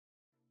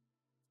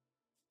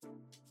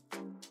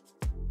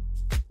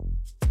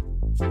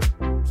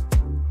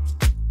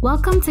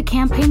Welcome to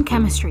Campaign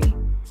Chemistry,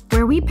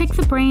 where we pick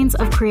the brains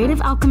of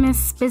creative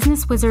alchemists,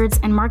 business wizards,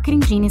 and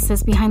marketing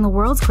geniuses behind the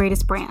world's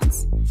greatest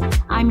brands.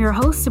 I'm your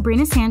host,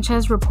 Sabrina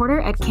Sanchez, reporter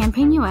at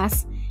Campaign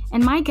US,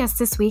 and my guest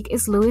this week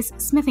is Louis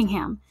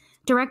Smithingham,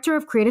 Director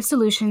of Creative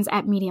Solutions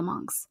at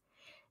Media.Monks.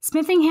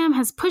 Smithingham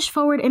has pushed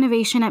forward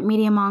innovation at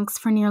Media.Monks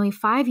for nearly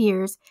 5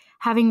 years,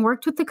 having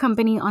worked with the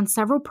company on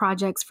several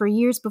projects for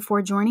years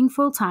before joining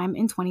full-time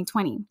in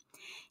 2020.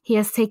 He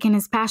has taken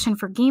his passion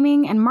for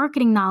gaming and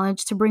marketing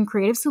knowledge to bring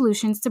creative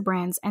solutions to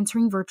brands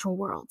entering virtual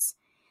worlds.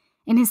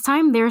 In his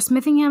time there,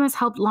 Smithingham has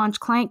helped launch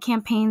client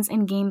campaigns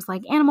in games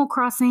like Animal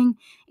Crossing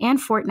and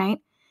Fortnite,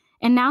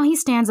 and now he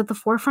stands at the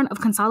forefront of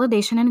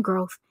consolidation and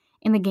growth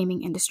in the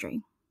gaming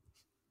industry.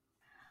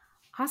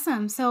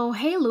 Awesome. So,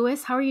 hey,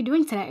 Louis, how are you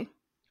doing today?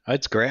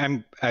 It's great.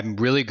 I'm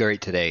really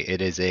great today.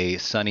 It is a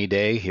sunny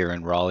day here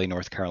in Raleigh,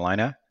 North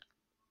Carolina.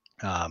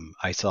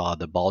 I saw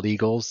the bald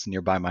eagles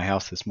nearby my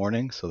house this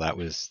morning, so that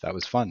was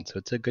fun. So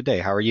it's a good day.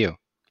 How are you?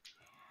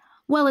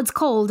 Well, it's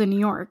cold in New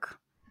York,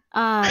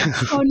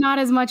 so not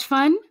as much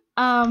fun,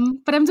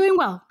 but I'm doing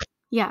well.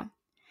 Yeah.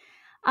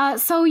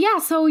 So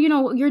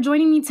you're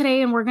joining me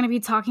today, and we're going to be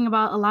talking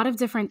about a lot of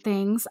different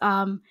things.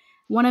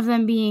 One of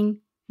them being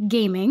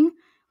gaming,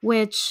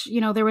 which,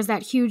 there was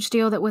that huge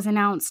deal that was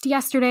announced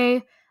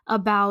yesterday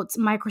about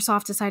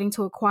Microsoft deciding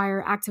to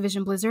acquire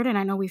Activision Blizzard, and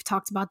I know we've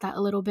talked about that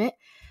a little bit.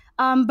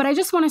 But I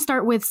just want to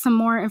start with some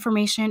more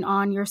information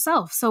on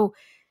yourself. So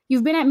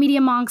you've been at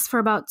Media.Monks for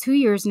about 2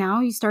 years now.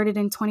 You started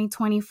in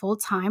 2020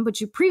 full-time,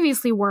 but you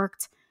previously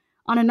worked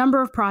on a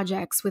number of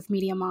projects with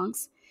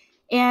Media.Monks.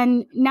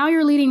 And now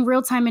you're leading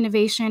real-time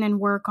innovation and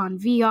work on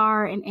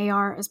VR and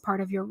AR as part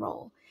of your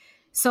role.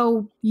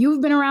 So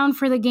you've been around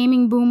for the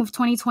gaming boom of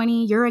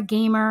 2020. You're a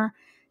gamer.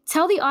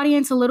 Tell the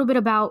audience a little bit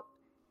about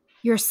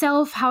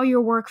yourself, how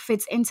your work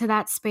fits into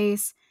that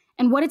space,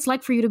 and what it's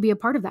like for you to be a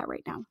part of that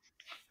right now.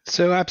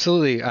 So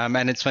absolutely,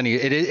 and it's funny.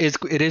 It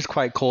is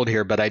quite cold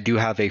here, but I do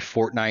have a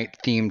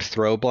Fortnite themed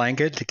throw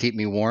blanket to keep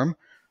me warm.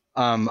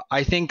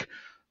 I think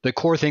the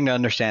core thing to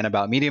understand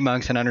about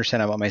Media.Monks and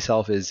understand about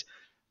myself is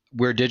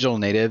we're digital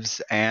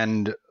natives,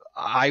 and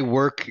I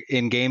work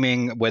in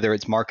gaming, whether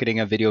it's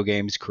marketing of video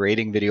games,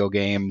 creating video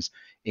games,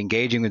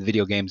 engaging with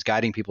video games,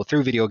 guiding people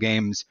through video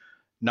games.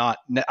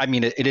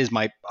 It is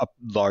a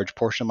large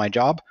portion of my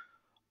job,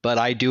 but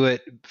I do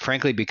it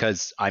frankly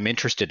because I'm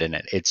interested in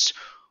it. It's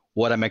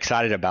what I'm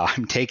excited about.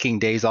 I'm taking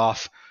days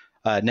off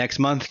next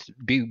month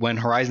when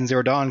Horizon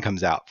Zero Dawn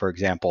comes out, for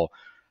example.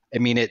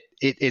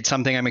 It's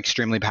something I'm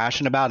extremely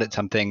passionate about. It's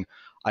something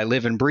I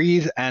live and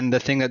breathe. And the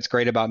thing that's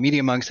great about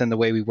Media.Monks and the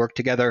way we work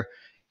together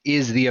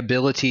is the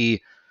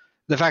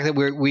fact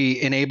that we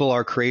enable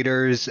our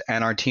creators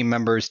and our team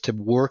members to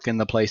work in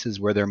the places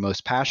where they're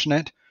most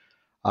passionate.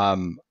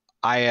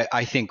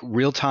 I think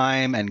real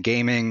time and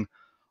gaming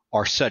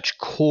are such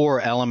core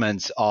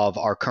elements of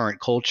our current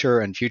culture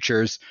and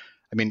futures.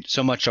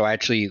 So much so I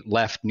actually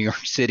left New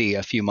York City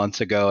a few months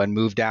ago and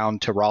moved down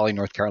to Raleigh,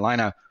 North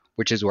Carolina,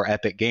 which is where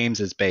Epic Games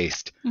is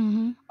based,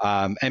 in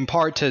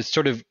part to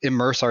sort of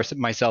immerse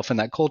myself in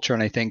that culture.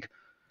 And I think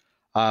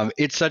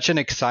it's such an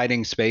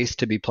exciting space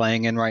to be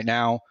playing in right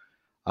now.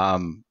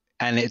 And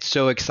it's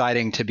so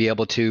exciting to be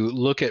able to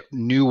look at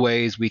new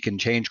ways we can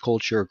change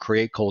culture,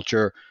 create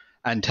culture,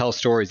 and tell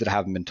stories that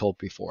haven't been told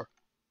before.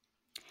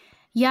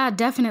 Yeah,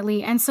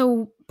 definitely. And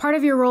so part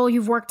of your role,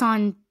 you've worked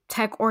on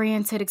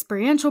tech-oriented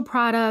experiential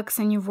products,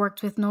 and you've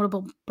worked with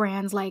notable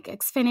brands like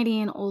Xfinity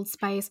and Old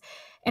Spice.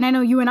 And I know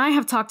you and I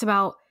have talked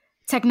about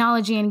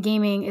technology and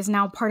gaming is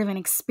now part of an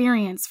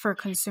experience for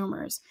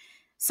consumers.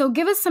 So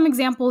give us some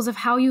examples of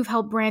how you've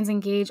helped brands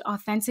engage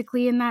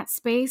authentically in that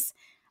space.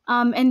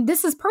 And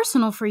this is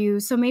personal for you.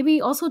 So maybe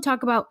also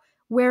talk about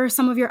where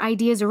some of your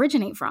ideas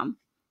originate from.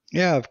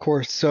 Yeah, of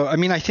course. So,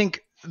 I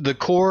think the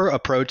core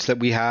approach that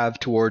we have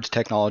towards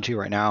technology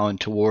right now and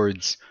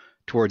towards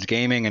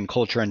gaming and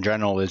culture in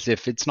general is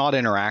if it's not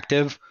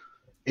interactive,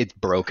 it's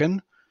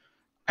broken.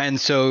 And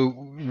so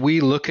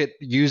we look at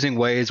using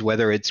ways,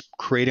 whether it's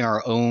creating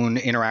our own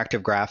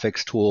interactive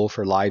graphics tool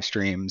for live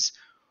streams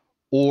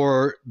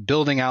or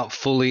building out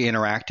fully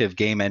interactive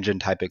game engine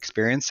type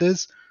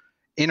experiences.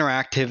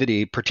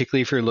 Interactivity,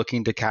 particularly if you're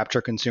looking to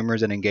capture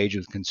consumers and engage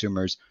with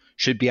consumers,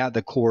 should be at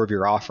the core of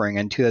your offering.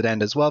 And to that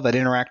end as well, that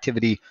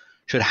interactivity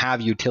should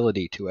have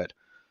utility to it.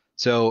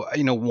 So,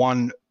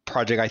 one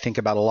project I think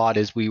about a lot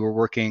is we were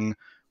working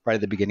right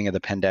at the beginning of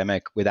the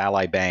pandemic with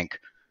Ally Bank,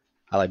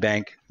 a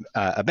bank,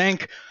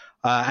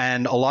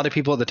 and a lot of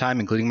people at the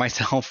time, including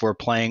myself, were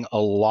playing a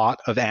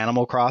lot of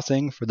Animal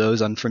Crossing. For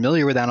those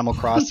unfamiliar with Animal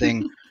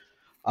Crossing,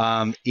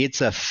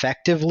 it's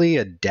effectively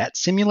a debt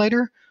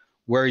simulator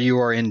where you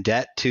are in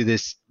debt to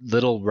this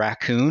little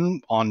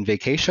raccoon on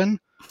vacation.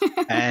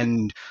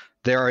 And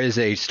there is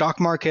a stock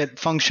market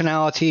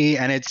functionality,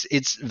 and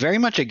it's very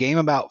much a game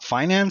about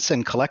finance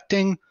and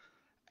collecting.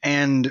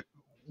 And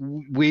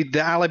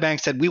the Ally Bank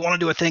said, we want to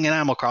do a thing in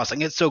Animal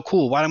Crossing. It's so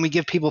cool. Why don't we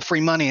give people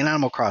free money in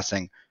Animal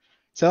Crossing?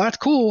 So that's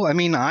cool.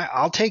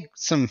 I'll take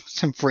some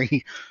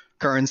free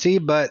currency,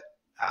 but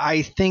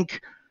I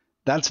think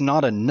that's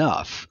not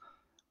enough.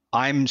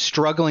 I'm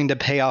struggling to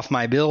pay off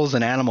my bills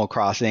in Animal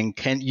Crossing.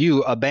 Can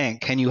you, a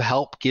bank, can you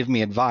help give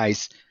me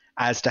advice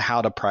as to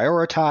how to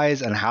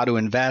prioritize and how to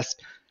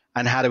invest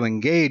and how to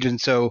engage? And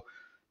so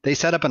they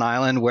set up an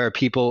island where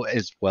people,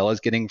 as well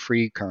as getting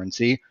free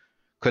currency,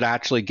 could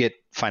actually get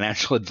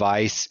financial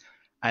advice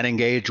and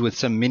engage with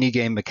some mini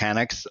game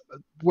mechanics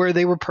where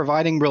they were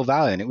providing real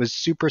value. And it was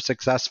super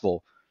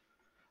successful.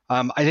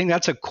 I think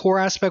that's a core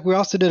aspect. We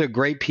also did a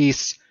great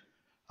piece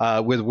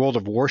with World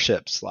of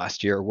Warships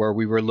last year, where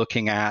we were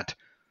looking at,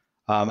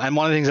 and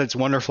one of the things that's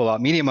wonderful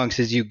about Media Monks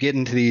is you get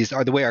into these,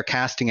 or the way our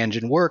casting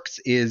engine works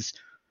is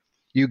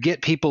you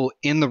get people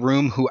in the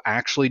room who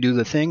actually do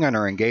the thing and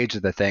are engaged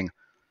with the thing.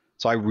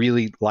 So I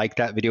really like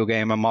that video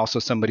game. I'm also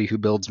somebody who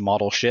builds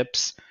model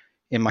ships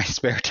in my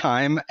spare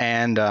time,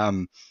 and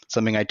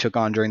something I took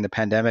on during the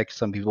pandemic.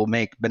 Some people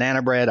make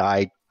banana bread.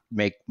 I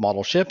make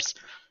model ships.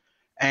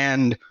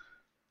 And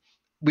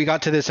we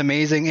got to this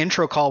amazing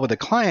intro call with a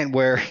client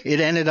where it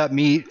ended up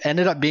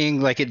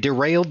being like, it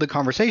derailed the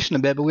conversation a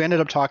bit, but we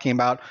ended up talking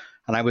about,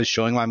 and I was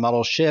showing my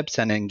model ships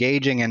and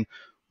engaging and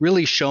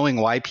really showing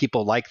why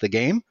people like the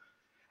game.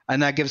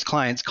 And that gives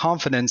clients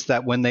confidence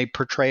that when they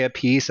portray a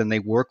piece and they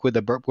work with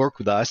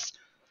us,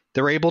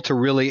 they're able to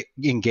really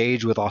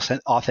engage with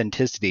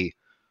authenticity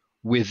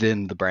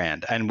within the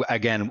brand. And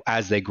again,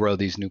 as they grow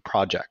these new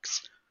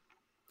projects.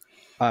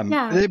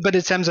 But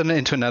it stems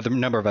into another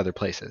number of other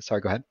places.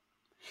 Sorry, go ahead.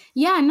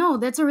 Yeah, no,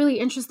 that's a really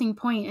interesting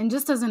point. And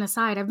just as an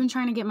aside, I've been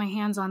trying to get my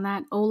hands on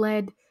that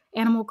OLED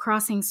Animal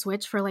Crossing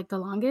Switch for like the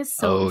longest.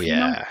 So if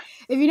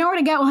you know where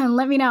to get one,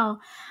 let me know.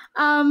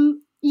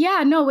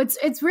 Yeah, no,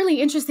 it's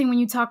really interesting when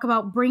you talk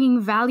about bringing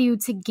value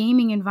to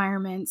gaming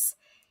environments.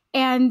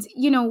 And,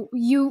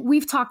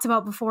 we've talked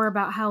about before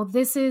about how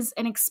this is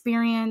an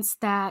experience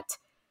that,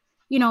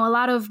 a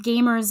lot of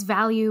gamers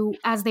value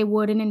as they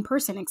would an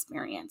in-person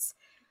experience.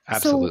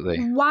 Absolutely.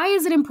 So why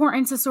is it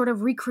important to sort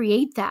of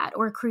recreate that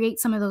or create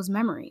some of those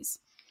memories?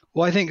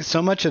 Well, I think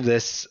so much of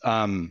this,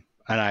 and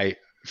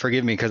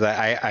forgive me because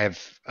I have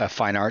a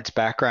fine arts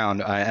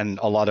background, and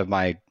a lot of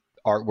my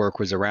artwork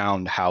was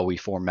around how we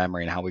form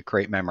memory and how we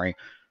create memory.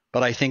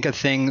 But I think a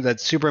thing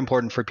that's super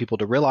important for people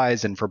to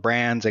realize and for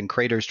brands and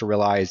creators to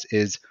realize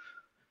is,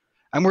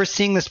 and we're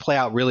seeing this play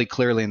out really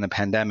clearly in the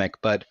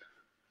pandemic, but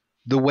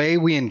the way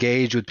we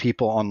engage with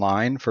people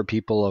online for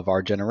people of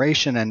our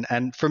generation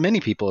and for many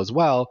people as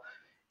well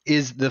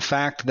is the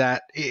fact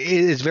that it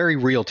is very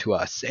real to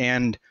us.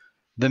 And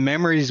the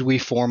memories we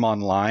form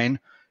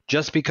online,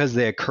 just because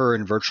they occur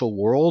in virtual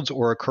worlds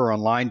or occur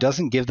online,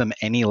 doesn't give them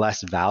any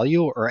less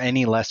value or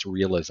any less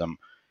realism.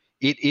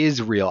 It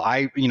is real.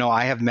 I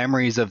have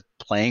memories of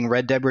playing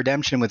Red Dead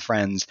Redemption with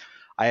friends.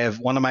 I have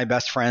one of my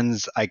best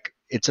friends, like,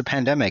 it's a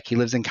pandemic. He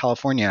lives in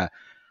California.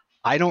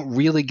 I don't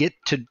really get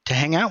to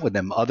hang out with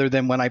him other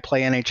than when I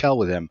play NHL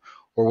with him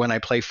or when I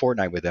play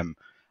Fortnite with him.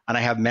 And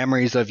I have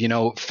memories of,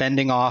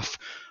 fending off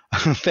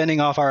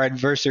our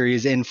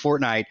adversaries in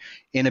Fortnite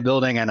in a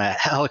building and a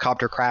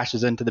helicopter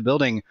crashes into the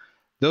building.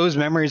 Those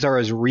memories are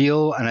as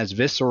real and as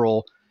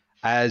visceral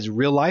as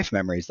real life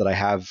memories that I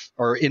have,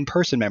 or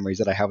in-person memories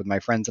that I have with my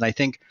friends. And I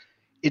think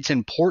it's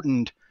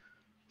important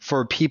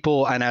for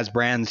people and as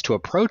brands to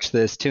approach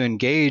this, to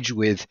engage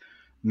with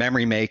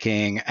memory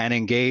making and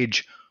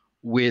engage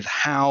with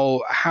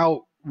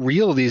how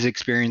real these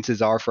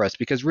experiences are for us.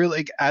 Because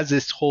really, as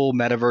this whole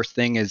metaverse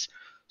thing is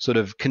sort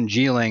of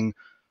congealing,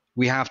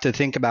 we have to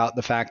think about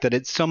the fact that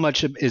it's so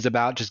much is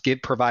about just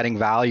providing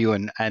value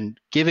and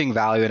giving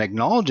value and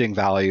acknowledging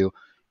value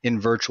in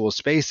virtual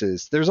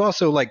spaces. There's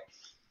also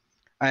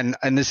and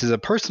this is a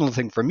personal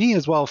thing for me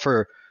as well,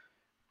 for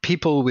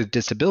people with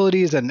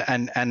disabilities and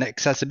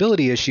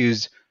accessibility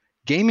issues,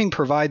 gaming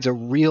provides a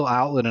real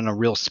outlet and a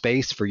real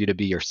space for you to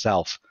be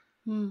yourself.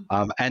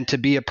 And to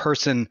be a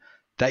person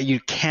that you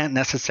can't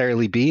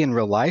necessarily be in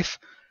real life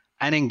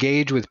and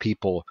engage with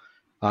people.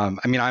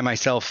 I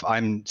myself,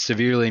 I'm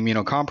severely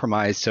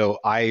immunocompromised, so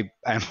I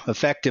am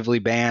effectively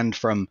banned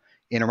from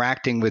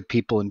interacting with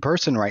people in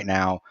person right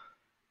now.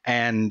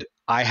 And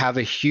I have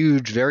a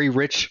huge, very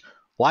rich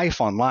life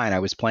online. I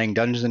was playing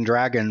Dungeons and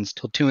Dragons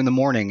till 2 a.m.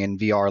 in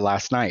VR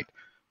last night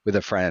with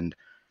a friend.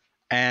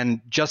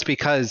 And just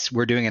because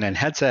we're doing it in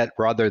headset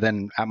rather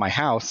than at my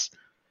house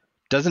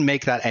doesn't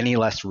make that any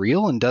less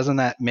real, and doesn't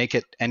that make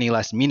it any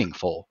less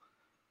meaningful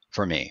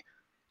for me.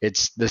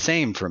 It's the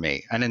same for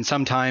me. And then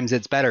sometimes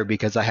it's better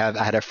because I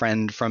had a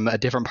friend from a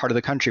different part of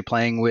the country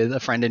playing with a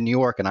friend in New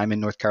York and I'm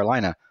in North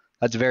Carolina.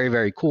 That's very,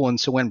 very cool. And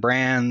so when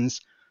brands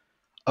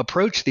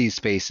approach these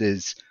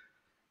spaces,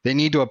 they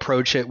need to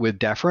approach it with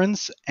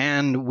deference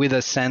and with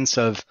a sense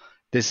of,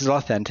 this is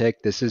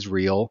authentic, this is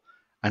real,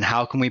 and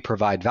how can we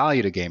provide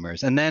value to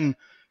gamers? And then,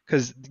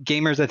 because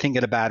gamers, I think,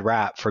 get a bad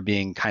rap for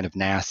being kind of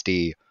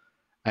nasty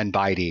and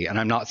bitey. And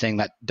I'm not saying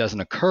that doesn't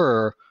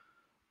occur,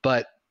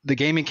 but the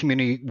gaming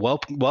community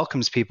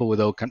welcomes people with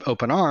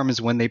open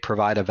arms when they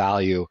provide a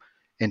value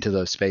into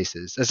those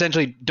spaces.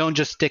 Essentially, don't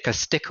just stick a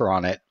sticker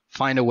on it.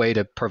 Find a way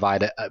to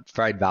provide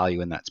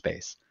value in that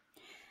space.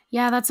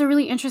 Yeah, that's a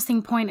really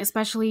interesting point,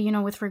 especially,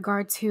 with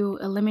regard to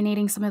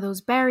eliminating some of those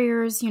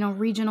barriers,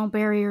 regional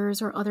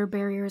barriers or other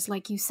barriers,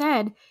 like you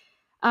said.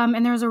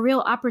 And there's a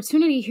real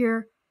opportunity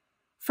here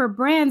for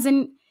brands.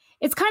 And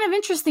it's kind of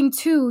interesting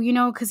too,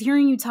 because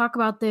hearing you talk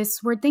about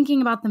this, we're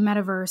thinking about the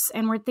metaverse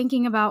and we're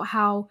thinking about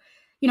how,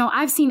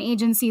 I've seen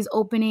agencies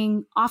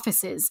opening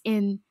offices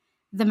in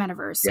the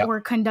metaverse Yep. or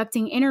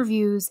conducting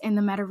interviews in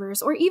the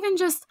metaverse, or even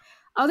just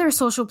other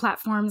social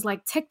platforms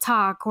like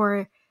TikTok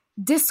or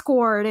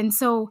Discord. And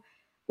so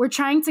we're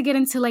trying to get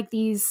into like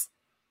these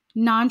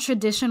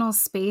non-traditional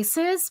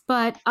spaces,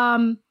 but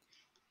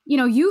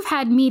you've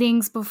had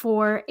meetings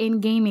before in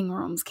gaming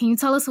rooms. Can you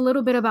tell us a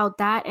little bit about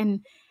that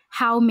and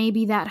how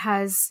maybe that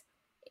has,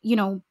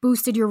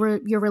 boosted your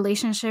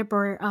relationship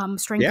or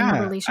strengthened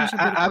your relationship with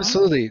the client?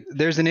 Absolutely.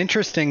 There's an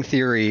interesting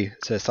theory,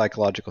 it's a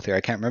psychological theory,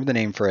 I can't remember the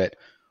name for it,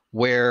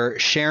 where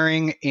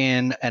sharing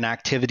in an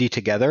activity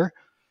together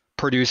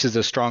produces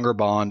a stronger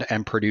bond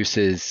and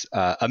produces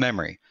a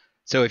memory.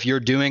 So if you're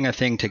doing a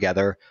thing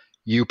together,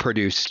 you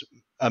produce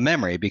a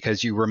memory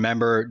because you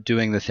remember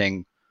doing the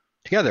thing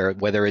together,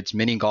 whether it's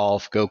mini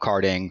golf,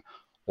 go-karting,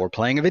 or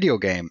playing a video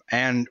game.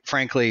 And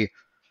frankly,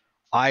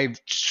 I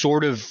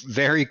sort of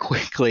very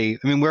quickly,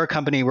 I mean, we're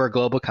a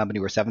global company,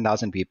 we're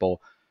 7,000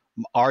 people.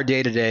 Our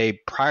day to day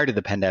prior to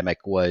the pandemic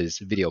was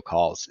video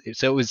calls.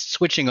 So it was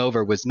switching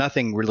over was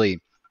nothing really,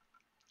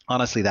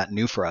 honestly, that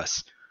new for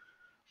us.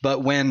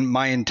 But when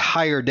my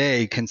entire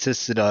day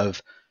consisted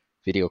of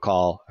video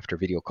call after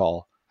video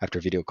call after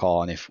video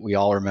call, and if we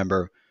all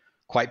remember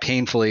quite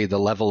painfully the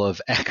level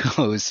of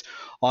echoes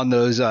on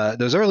those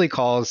early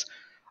calls,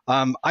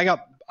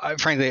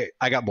 frankly,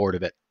 I got bored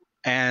of it.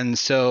 And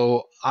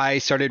so I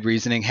started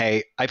reasoning,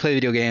 hey, I play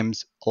video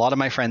games. A lot of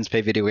my friends play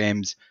video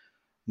games.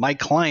 My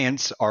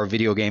clients are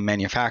video game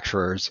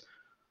manufacturers.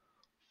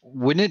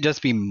 Wouldn't it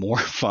just be more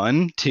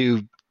fun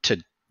to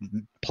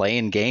play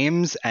in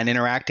games and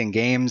interact in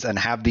games and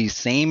have these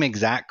same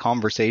exact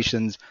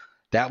conversations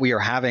that we are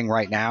having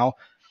right now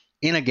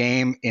in a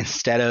game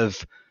instead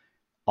of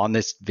on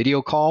this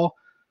video call?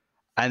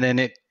 And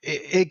then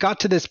it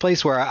got to this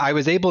place where I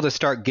was able to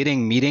start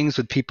getting meetings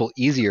with people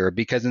easier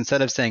because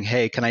instead of saying,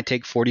 hey, can I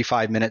take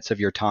 45 minutes of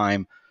your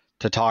time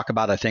to talk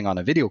about a thing on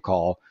a video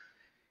call?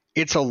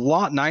 It's a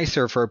lot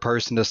nicer for a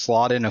person to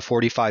slot in a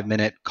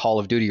 45-minute Call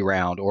of Duty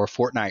round or a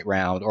Fortnite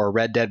round or a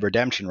Red Dead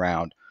Redemption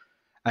round.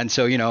 And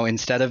so,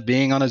 instead of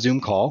being on a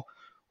Zoom call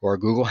or a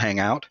Google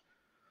Hangout,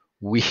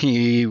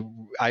 I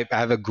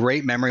have a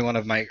great memory. One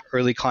of my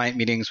early client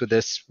meetings with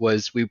this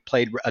was we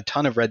played a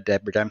ton of Red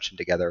Dead Redemption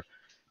together,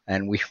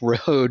 and we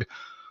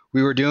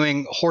were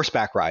doing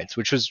horseback rides,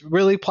 which was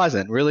really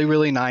pleasant, really,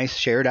 really nice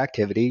shared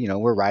activity.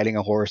 We're riding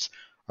a horse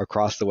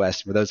across the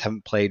West. For those who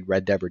haven't played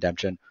Red Dead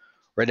Redemption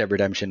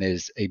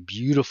is a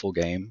beautiful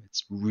game.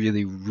 It's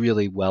really,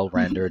 really well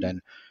rendered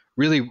and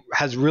really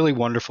has really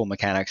wonderful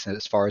mechanics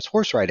as far as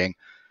horse riding.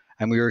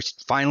 And we were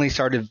finally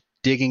started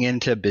digging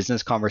into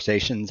business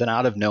conversations, and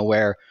out of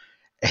nowhere,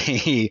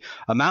 a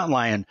mountain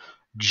lion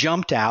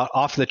jumped out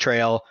off the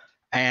trail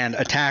and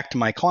attacked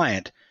my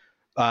client.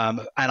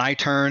 And I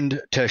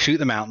turned to shoot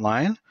the mountain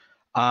lion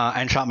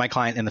and shot my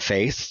client in the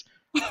face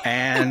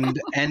and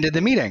ended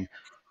the meeting.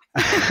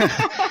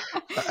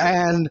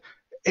 And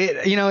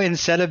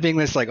instead of being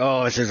this like,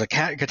 oh, this is a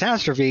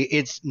catastrophe,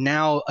 it's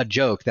now a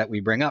joke that we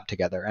bring up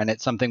together, and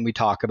it's something we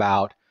talk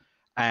about,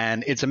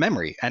 and it's a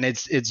memory, and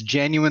it's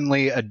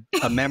genuinely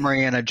a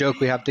memory and a joke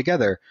we have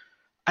together,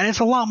 and it's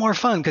a lot more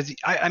fun because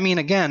I mean,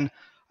 again,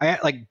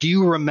 do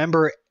you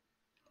remember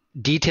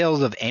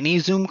details of any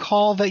Zoom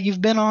call that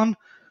you've been on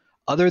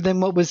other than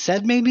what was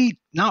said? Maybe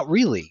not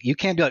really. You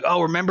can't be like,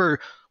 oh, remember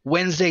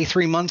Wednesday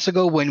 3 months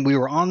ago when we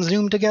were on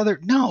Zoom together?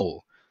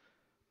 No.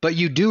 But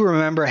you do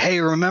remember, hey,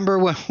 remember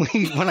when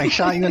I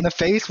shot you in the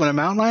face when a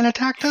mountain lion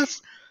attacked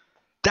us?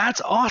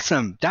 That's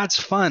awesome. That's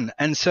fun.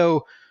 And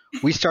so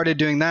we started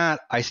doing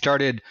that. I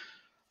started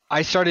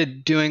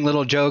doing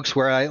little jokes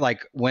where I,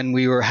 like, when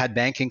we had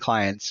banking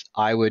clients,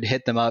 I would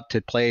hit them up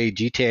to play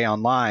GTA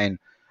Online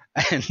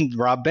and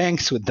rob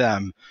banks with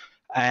them.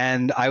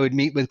 And I would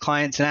meet with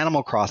clients in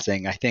Animal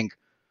Crossing. I think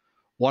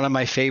one of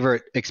my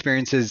favorite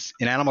experiences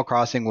in Animal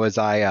Crossing was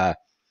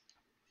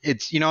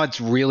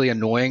it's really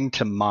annoying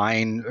to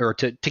mine or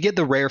to get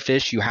the rare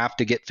fish, you have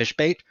to get fish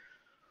bait.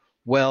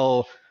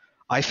 Well,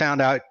 I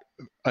found out,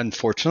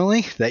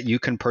 unfortunately, that you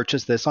can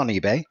purchase this on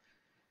eBay.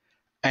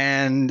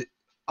 And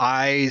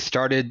I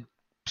started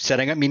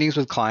setting up meetings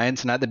with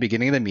clients. And at the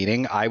beginning of the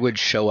meeting, I would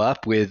show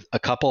up with a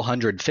couple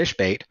hundred fish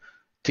bait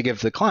to give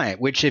the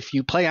client, which if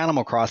you play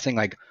Animal Crossing,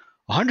 like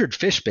 100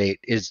 fish bait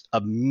is a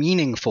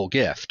meaningful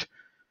gift.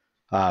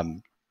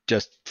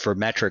 Just for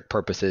metric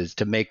purposes,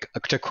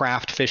 to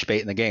craft fish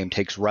bait in the game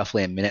takes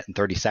roughly 1 minute and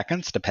 30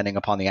 seconds, depending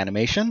upon the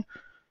animation.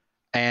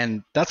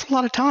 And that's a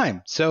lot of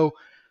time. So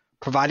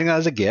providing that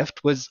as a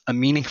gift was a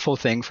meaningful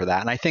thing for that.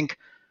 And I think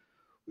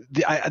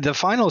the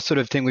final sort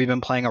of thing we've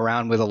been playing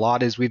around with a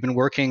lot is we've been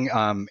working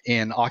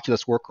in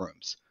Oculus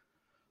Workrooms,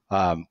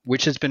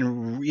 which has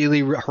been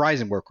really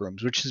Horizon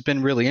Workrooms, which has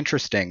been really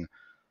interesting.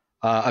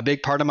 A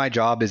big part of my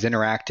job is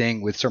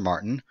interacting with Sir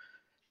Martin,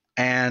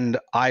 and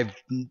I've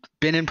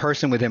been in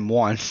person with him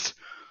once,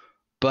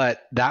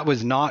 but that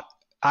was not.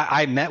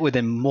 I met with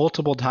him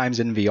multiple times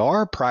in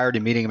VR prior to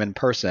meeting him in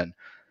person,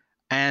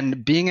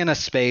 and being in a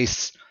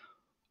space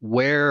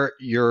where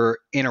you're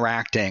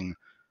interacting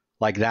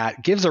like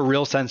that gives a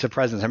real sense of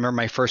presence. I remember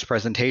my first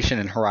presentation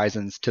in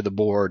Horizons to the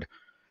board,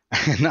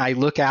 and I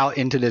look out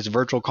into this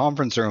virtual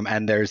conference room,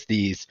 and there's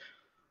these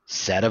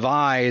set of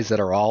eyes that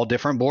are all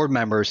different board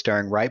members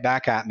staring right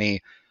back at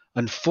me.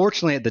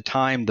 Unfortunately, at the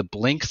time, the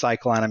blink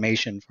cycle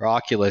animation for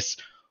Oculus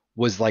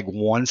was like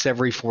once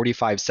every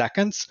 45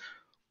 seconds,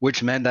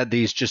 which meant that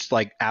these just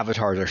like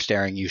avatars are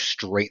staring you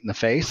straight in the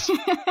face,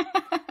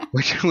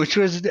 which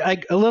was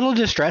like a little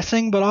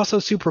distressing, but also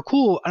super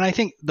cool. And I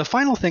think the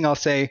final thing I'll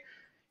say,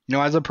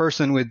 as a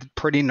person with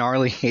pretty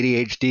gnarly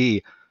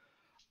ADHD,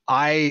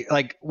 I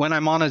like when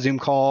I'm on a Zoom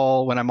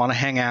call, when I'm on a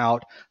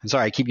Hangout. I'm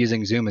sorry, I keep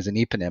using Zoom as an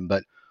eponym,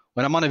 but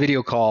when I'm on a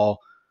video call,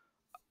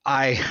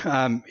 I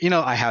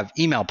have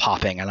email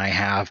popping and I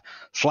have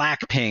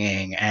Slack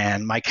pinging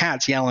and my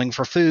cat's yelling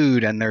for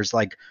food and there's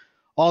like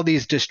all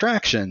these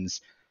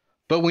distractions.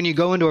 But when you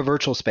go into a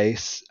virtual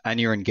space and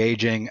you're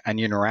engaging and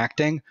you're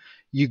interacting,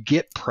 you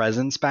get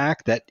presence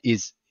back that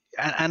is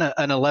and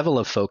a level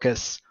of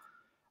focus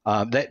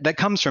that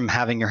comes from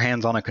having your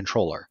hands on a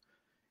controller,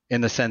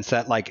 in the sense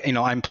that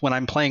when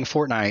I'm playing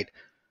Fortnite,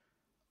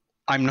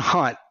 I'm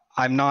not.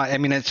 I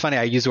mean, it's funny.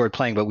 I use the word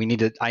playing, but we need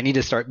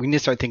to start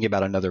thinking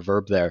about another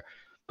verb there.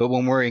 But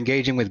when we're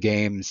engaging with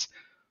games,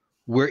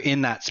 we're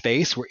in that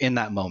space, we're in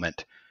that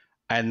moment.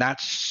 And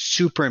that's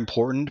super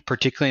important,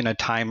 particularly in a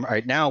time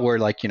right now where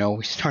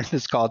we started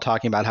this call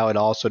talking about how it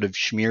all sort of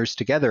smears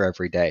together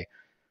every day.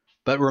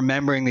 But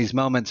remembering these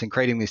moments and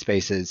creating these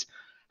spaces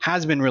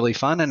has been really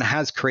fun and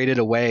has created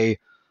a way,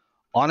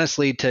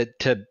 honestly,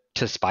 to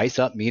spice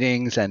up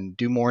meetings and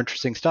do more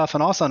interesting stuff.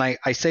 And also, and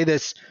I say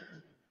this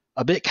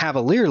a bit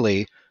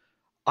cavalierly,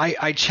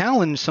 I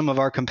challenge some of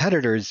our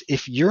competitors.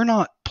 If you're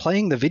not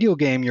playing the video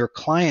game your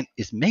client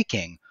is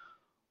making,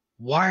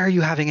 why are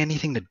you having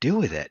anything to do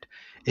with it?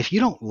 If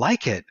you don't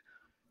like it,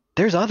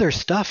 there's other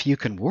stuff you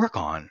can work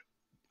on.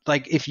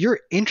 Like if you're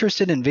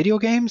interested in video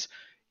games,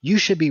 you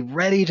should be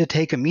ready to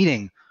take a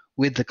meeting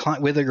with the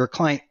client, with your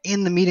client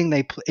in the meeting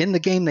in the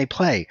game they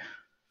play,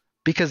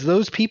 because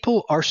those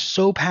people are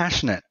so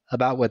passionate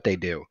about what they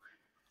do.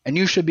 And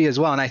you should be as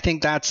well. And I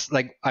think that's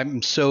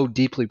I'm so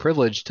deeply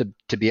privileged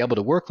to be able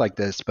to work like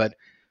this, but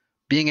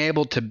being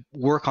able to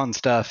work on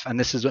stuff, and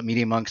this is what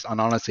Media Monks, and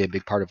honestly a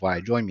big part of why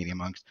I joined Media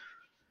Monks,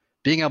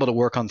 being able to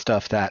work on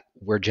stuff that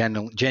we're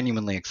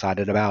genuinely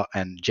excited about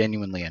and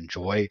genuinely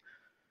enjoy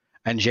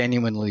and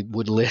genuinely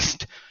would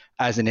list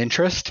as an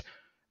interest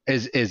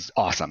is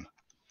awesome.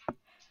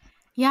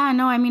 Yeah,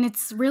 no, I mean,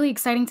 it's really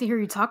exciting to hear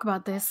you talk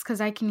about this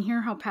because I can hear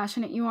how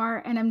passionate you are.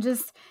 And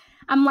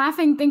I'm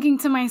laughing thinking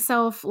to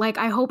myself,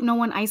 I hope no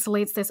one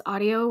isolates this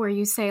audio where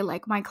you say,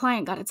 my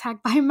client got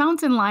attacked by a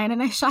mountain lion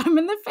and I shot him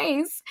in the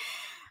face.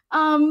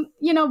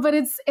 But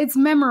it's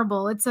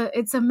memorable.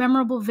 It's a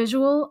memorable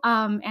visual.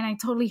 And I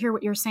totally hear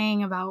what you're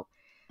saying about,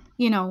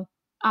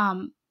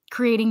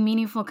 creating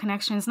meaningful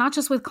connections, not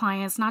just with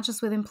clients, not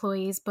just with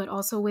employees, but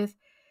also with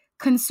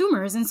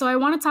consumers. And so I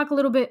want to talk a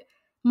little bit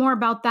more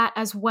about that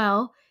as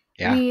well.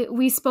 Yeah.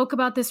 We spoke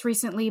about this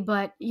recently,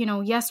 but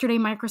yesterday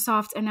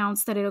Microsoft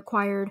announced that it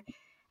acquired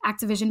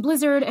Activision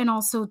Blizzard, and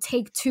also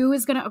Take-Two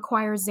is going to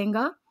acquire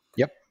Zynga.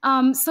 Yep.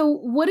 So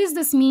what does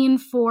this mean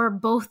for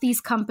both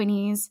these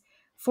companies,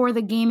 for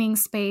the gaming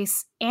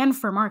space, and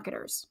for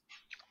marketers?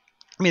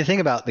 I mean, the thing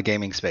about the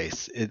gaming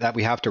space that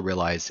we have to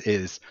realize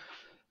is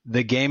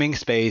the gaming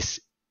space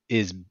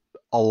is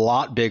a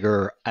lot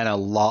bigger and a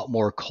lot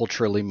more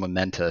culturally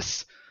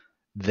momentous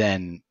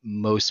than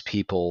most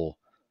people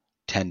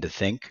tend to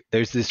think.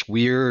 There's this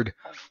weird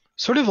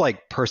sort of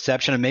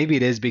perception, and maybe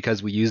it is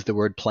because we use the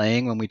word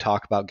playing when we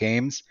talk about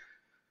games,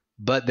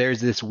 but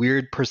there's this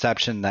weird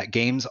perception that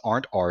games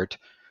aren't art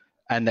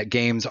and that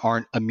games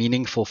aren't a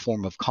meaningful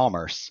form of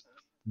commerce.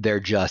 They're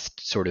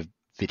just sort of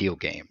video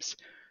games.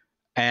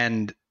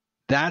 And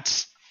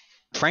that's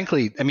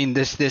frankly, I mean,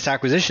 this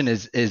acquisition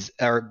is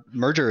our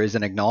merger is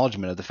an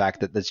acknowledgement of the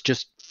fact that that's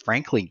just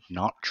frankly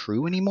not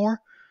true anymore.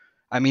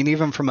 I mean,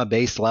 even from a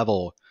base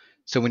level.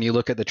 So when you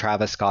look at the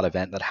Travis Scott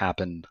event that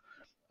happened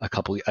in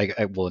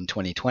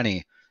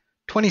 2020,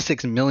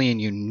 26 million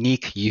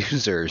unique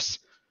users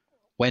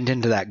went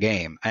into that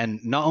game.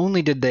 And not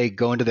only did they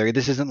go into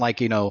this isn't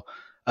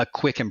a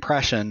quick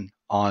impression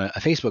on a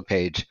Facebook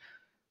page.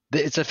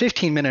 It's a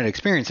 15-minute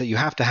experience that you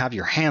have to have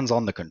your hands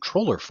on the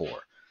controller for.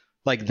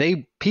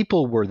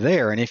 People were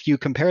there. And if you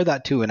compare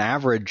that to an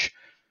average,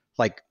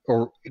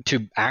 or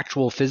to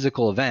actual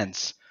physical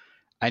events,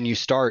 and you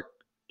start,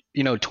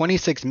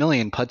 26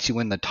 million puts you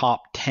in the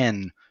top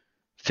 10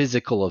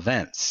 physical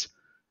events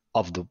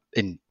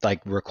in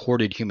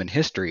recorded human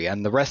history.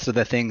 And the rest of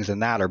the things in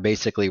that are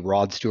basically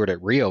Rod Stewart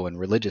at Rio and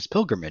religious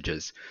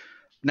pilgrimages.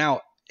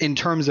 Now, in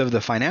terms of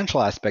the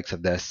financial aspects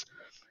of this,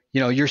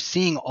 you're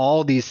seeing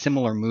all these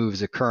similar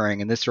moves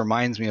occurring. And this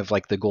reminds me of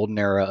the golden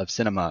era of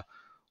cinema,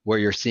 where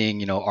you're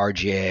seeing,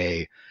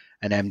 RGA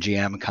and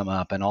MGM come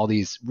up and all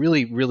these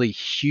really, really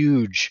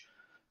huge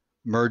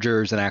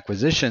mergers and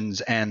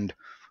acquisitions. And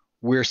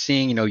we're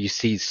seeing, you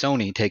see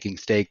Sony taking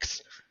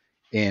stakes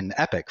in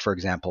Epic, for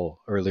example,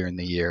 earlier in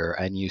the year,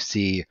 and you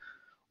see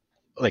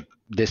like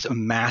this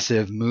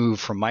massive move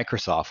from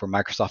Microsoft, where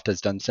Microsoft has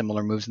done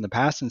similar moves in the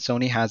past and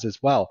Sony has as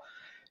well.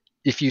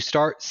 If you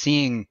start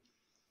seeing,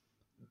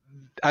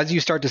 as you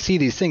start to see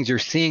these things, you're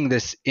seeing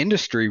this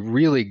industry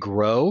really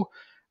grow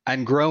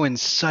and grow in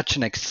such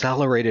an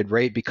accelerated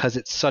rate because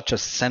it's such a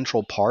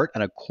central part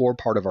and a core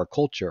part of our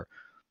culture.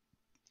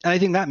 And I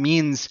think that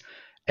means,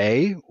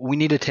 we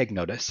need to take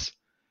notice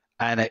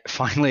and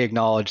finally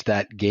acknowledge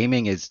that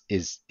gaming is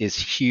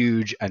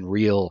huge and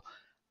real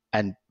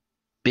and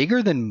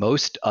bigger than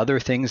most other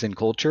things in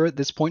culture at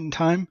this point in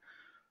time.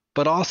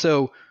 But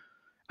also,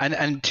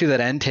 and to that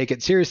end, take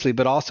it seriously,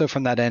 but also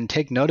from that end,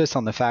 take notice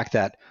on the fact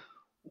that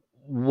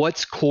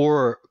what's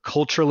core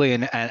culturally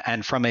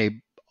and from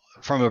a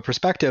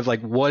perspective,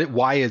 like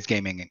why is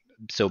gaming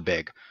so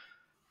big?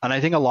 And I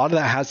think a lot of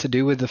that has to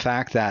do with the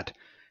fact that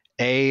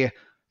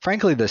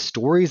frankly, the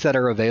stories that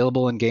are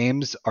available in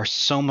games are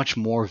so much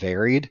more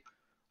varied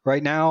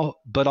right now,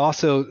 but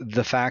also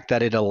the fact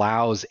that it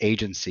allows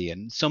agency,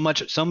 and so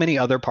many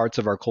other parts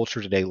of our culture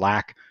today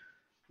lack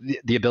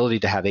the ability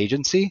to have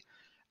agency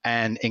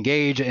and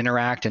engage,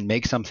 interact, and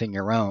make something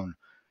your own.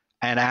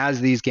 And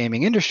as these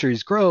gaming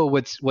industries grow,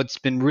 what's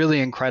been really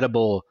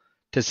incredible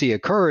to see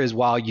occur is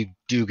while you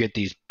do get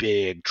these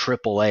big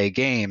AAA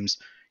games,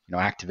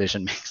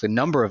 Activision makes a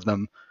number of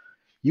them,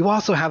 you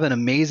also have an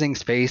amazing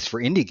space for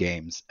indie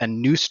games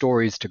and new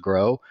stories to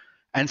grow,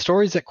 and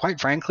stories that, quite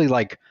frankly,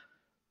 like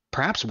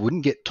perhaps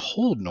wouldn't get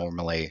told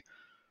normally,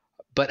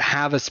 but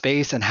have a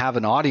space and have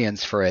an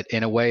audience for it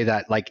in a way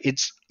that, like,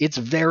 it's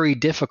very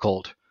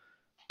difficult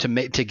to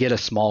get a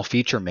small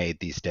feature made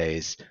these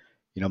days.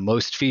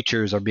 Most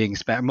features are being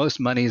spent. Most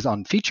money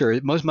on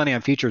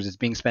features is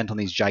being spent on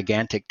these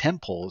gigantic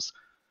tentpoles.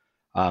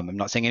 I'm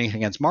not saying anything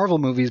against Marvel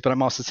movies, but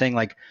I'm also saying,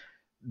 like,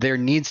 there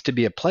needs to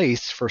be a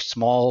place for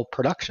small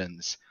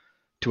productions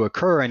to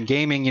occur. And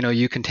gaming,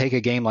 you can take a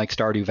game like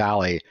Stardew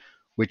Valley,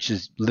 which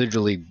is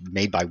literally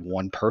made by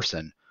one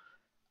person,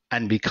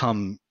 and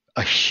become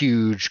a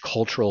huge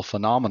cultural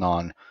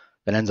phenomenon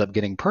that ends up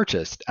getting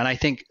purchased. And I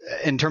think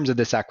in terms of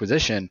this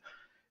acquisition,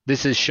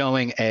 this is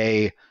showing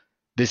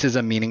this is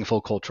a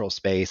meaningful cultural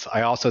space.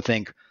 I also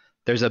think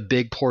there's a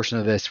big portion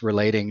of this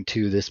relating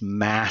to this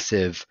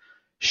massive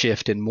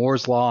shift in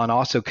Moore's Law and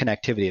also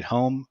connectivity at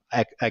home.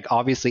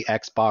 Obviously,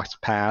 Xbox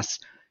Pass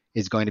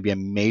is going to be a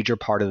major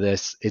part of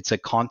this. It's a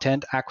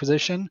content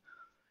acquisition.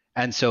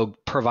 And so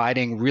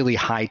providing really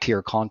high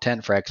tier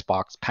content for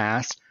Xbox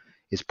Pass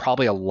is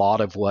probably a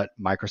lot of what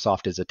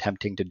Microsoft is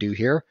attempting to do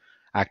here.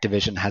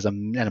 Activision has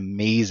an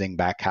amazing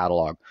back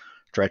catalog,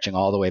 stretching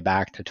all the way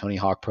back to Tony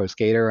Hawk Pro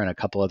Skater and a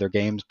couple other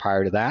games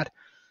prior to that.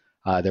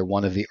 They're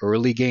one of the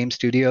early game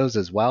studios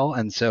as well.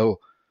 And so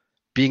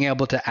being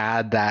able to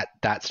add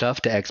that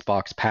stuff to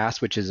Xbox Pass,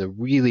 which is a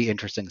really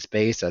interesting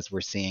space as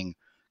we're seeing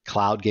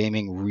cloud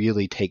gaming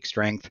really take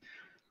strength,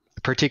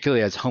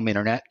 particularly as home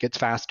internet gets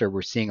faster,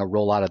 we're seeing a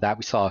rollout of that.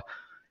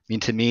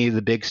 To me,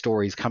 the big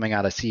stories coming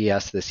out of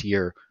CES this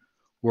year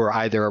were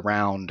either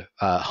around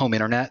home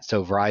internet,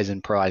 so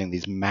Verizon providing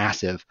these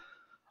massive,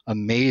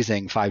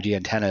 amazing 5G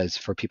antennas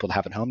for people to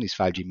have at home, these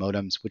 5G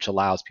modems, which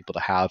allows people to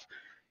have,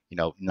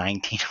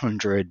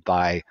 1900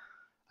 by,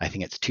 I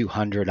think it's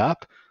 200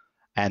 up.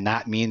 And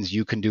that means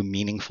you can do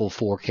meaningful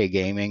 4K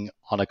gaming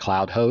on a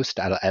cloud host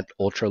at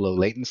ultra low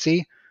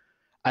latency.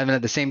 And then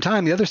at the same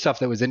time, the other stuff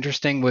that was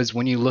interesting was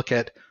when you look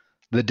at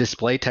the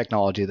display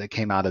technology that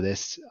came out of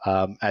this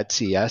at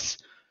CES,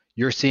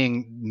 you're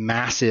seeing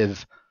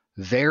massive,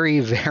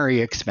 very,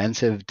 very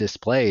expensive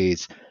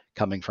displays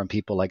coming from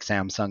people like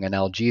Samsung and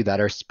LG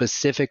that are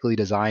specifically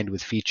designed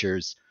with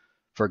features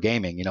for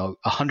gaming.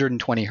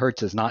 120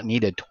 hertz is not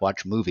needed to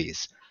watch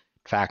movies.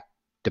 In fact,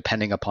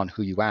 depending upon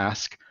who you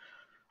ask,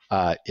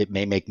 it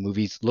may make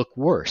movies look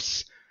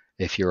worse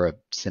if you're a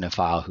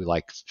cinephile who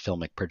likes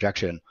filmic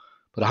projection.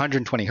 But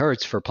 120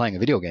 hertz for playing a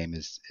video game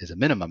is a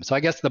minimum. So I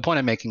guess the point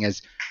I'm making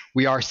is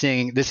we are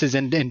seeing this is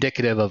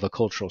indicative of a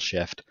cultural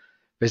shift.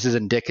 This is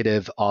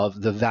indicative of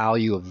the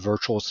value of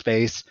virtual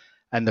space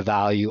and the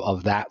value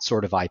of that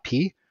sort of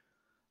IP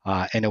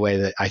in a way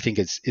that I think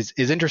is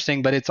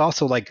interesting. But it's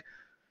also, like,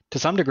 to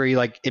some degree,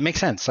 like, it makes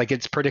sense. Like,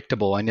 it's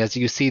predictable. And as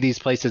you see these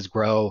places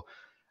grow,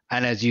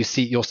 and as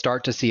you'll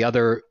start to see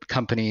other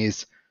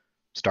companies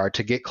start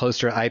to get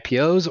closer to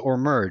IPOs or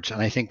merge.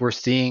 And I think we're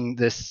seeing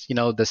this,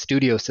 the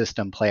studio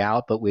system play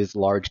out, but with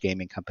large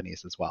gaming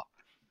companies as well.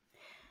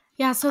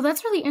 Yeah, so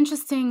that's really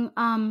interesting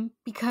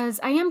because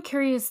I am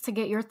curious to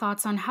get your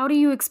thoughts on how do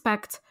you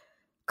expect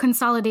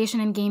consolidation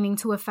in gaming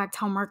to affect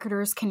how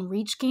marketers can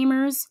reach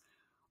gamers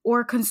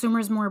or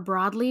consumers more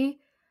broadly?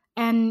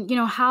 And,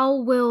 how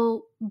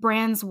will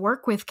brands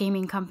work with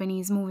gaming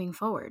companies moving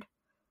forward?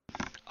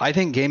 I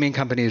think gaming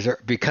companies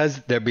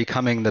because they're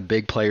becoming the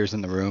big players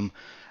in the room,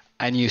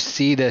 and you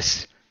see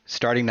this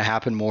starting to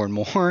happen more and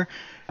more,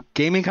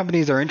 gaming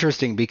companies are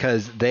interesting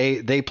because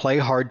they play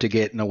hard to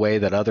get in a way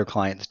that other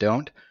clients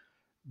don't,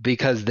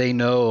 because they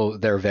know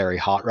they're very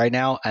hot right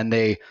now, and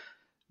they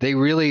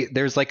really,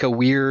 there's like a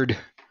weird,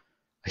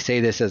 I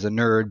say this as a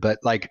nerd, but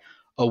like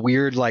a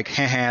weird like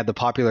haha, the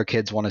popular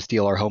kids want to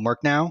steal our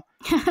homework now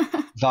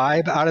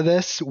vibe out of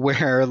this,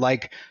 where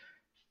like,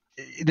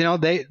 you know,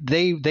 they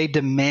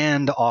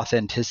demand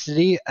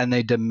authenticity, and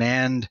they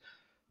demand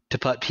to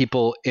put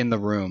people in the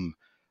room.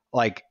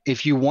 Like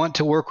if you want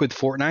to work with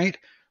Fortnite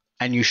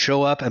and you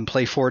show up and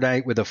play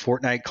Fortnite with a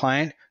Fortnite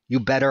client, you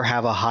better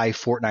have a high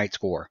Fortnite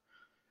score.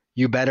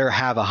 You better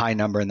have a high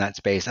number in that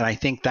space. And I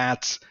think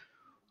that's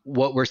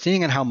what we're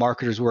seeing and how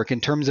marketers work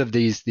in terms of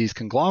these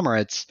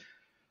conglomerates.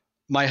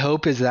 My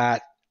hope is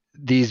that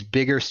these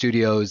bigger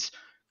studios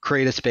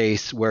create a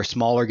space where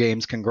smaller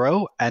games can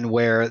grow and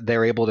where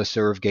they're able to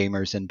serve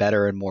gamers in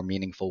better and more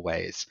meaningful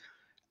ways.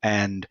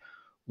 And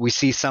we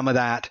see some of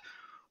that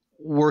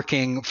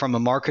working from a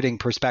marketing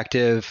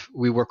perspective.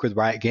 We work with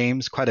Riot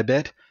Games quite a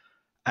bit.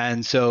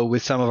 And so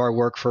with some of our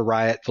work for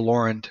Riot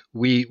Valorant,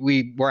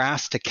 we were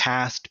asked to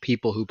cast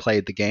people who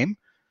played the game.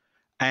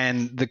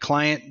 And the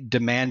client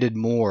demanded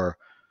more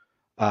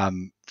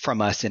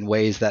from us in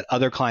ways that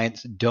other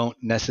clients don't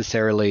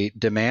necessarily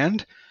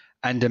demand,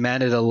 and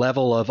demanded a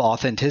level of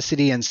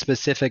authenticity and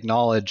specific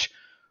knowledge,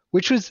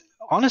 which was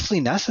honestly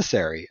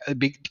necessary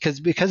because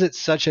it's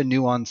such a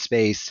nuanced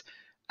space.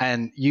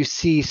 And you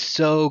see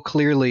so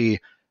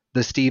clearly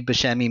the Steve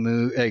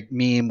Buscemi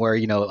meme where,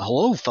 you know,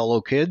 hello, fellow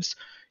kids.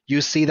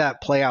 You see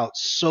that play out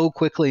so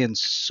quickly and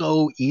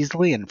so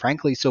easily and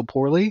frankly so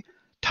poorly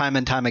time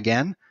and time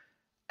again.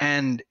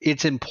 And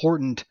it's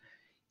important,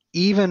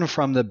 even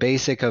from the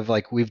basic of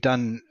like, we've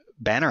done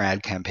banner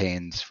ad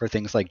campaigns for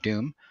things like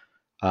Doom,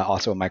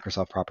 also a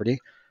Microsoft property,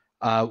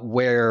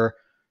 where,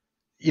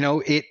 you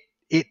know,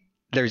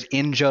 there's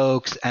in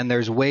jokes and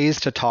there's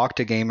ways to talk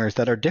to gamers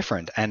that are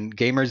different, and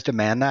gamers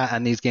demand that,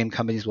 and these game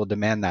companies will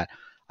demand that.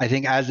 I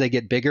think as they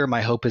get bigger,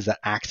 my hope is that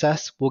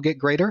access will get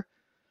greater.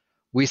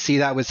 We see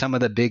that with some of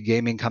the big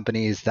gaming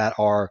companies that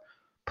are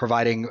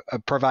providing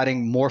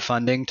more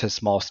funding to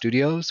small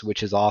studios,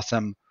 which is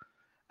awesome.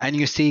 And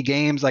you see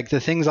games like, the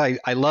things I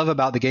love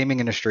about the gaming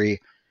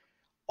industry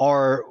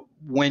are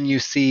when you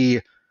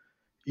see,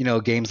 you know,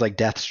 games like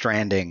Death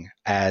Stranding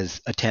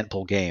as a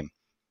tentpole game,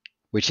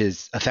 which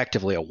is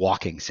effectively a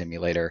walking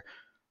simulator,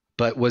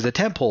 but was a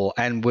tentpole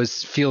and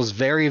feels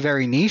very,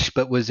 very niche,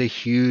 but was a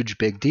huge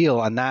big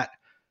deal. And that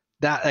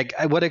like,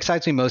 what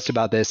excites me most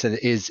about this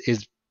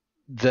is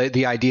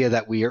the idea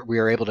that we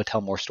are able to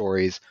tell more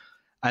stories,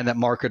 and that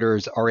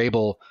marketers are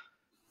able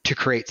to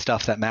create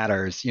stuff that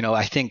matters. You know,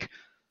 I think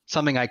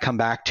something I come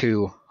back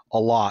to a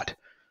lot,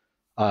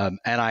 and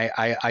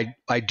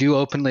I do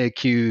openly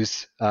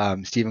accuse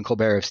Stephen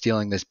Colbert of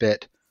stealing this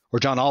bit, or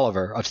John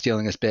Oliver of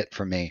stealing this bit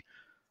from me.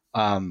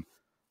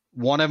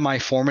 One of my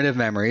formative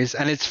memories,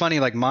 and it's funny,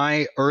 like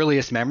my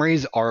earliest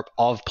memories are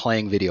of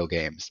playing video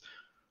games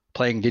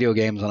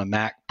on a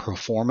Mac pro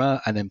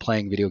forma, and then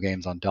playing video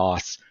games on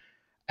DOS.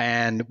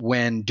 And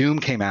when Doom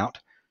came out,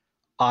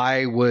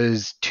 I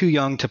was too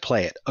young to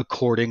play it,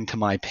 according to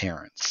my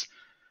parents.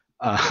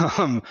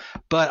 But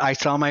I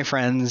saw my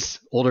friends,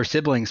 older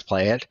siblings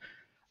play it,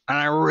 and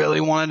I really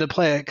wanted to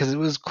play it because it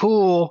was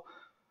cool,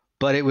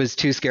 but it was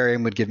too scary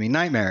and would give me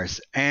nightmares.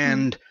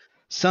 And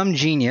some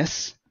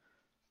genius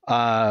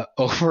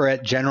over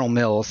at General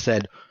Mills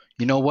said,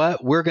 you know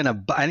what, we're going to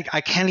buy,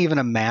 I can't even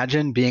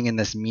imagine being in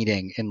this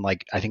meeting in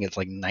like, I think it's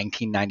like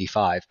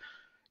 1995,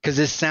 because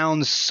this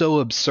sounds so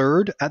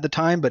absurd at the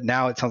time, but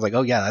now it sounds like,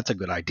 oh yeah, that's a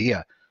good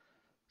idea.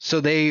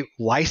 So they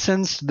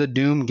licensed the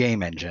Doom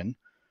game engine,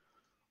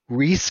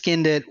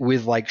 reskinned it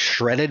with like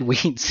shredded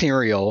wheat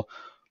cereal,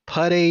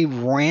 put a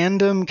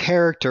random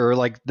character,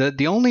 like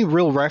the only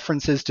real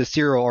references to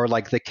cereal are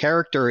like the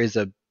character is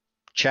a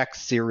Chex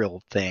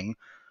cereal thing,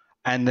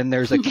 and then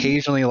there's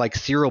occasionally like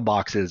cereal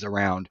boxes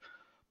around.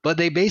 But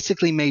they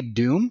basically made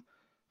Doom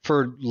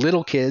for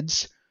little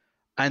kids,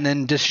 and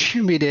then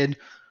distributed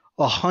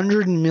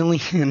 100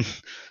 million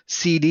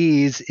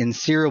CDs in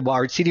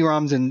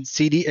CD-ROMs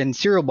and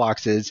cereal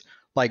boxes,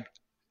 like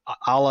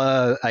a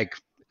la like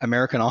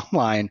American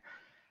Online.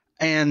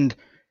 And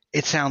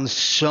it sounds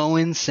so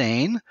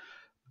insane,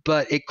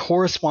 but it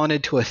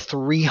corresponded to a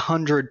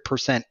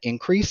 300%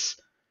 increase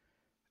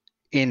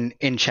in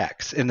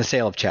checks, in the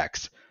sale of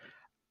checks.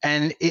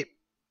 And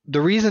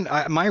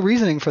my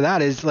reasoning for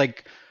that is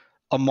like,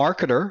 a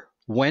marketer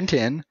went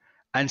in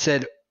and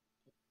said,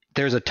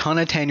 there's a ton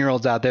of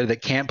 10-year-olds out there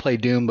that can't play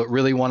Doom but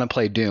really want to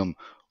play Doom.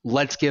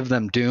 Let's give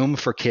them Doom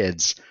for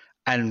kids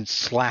and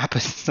slap a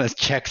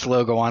Chex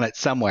logo on it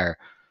somewhere.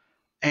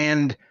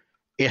 And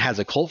it has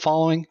a cult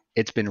following.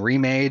 It's been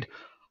remade.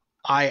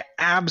 I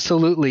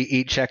absolutely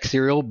eat Chex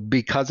cereal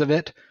because of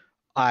it.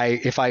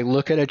 If I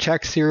look at a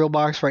Chex cereal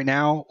box right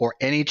now, or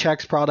any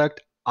Chex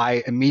product,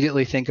 I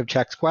immediately think of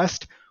Chex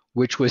Quest,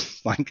 which was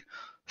like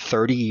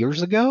 30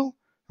 years ago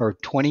or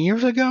 20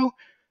 years ago.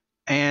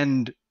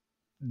 And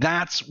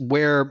that's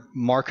where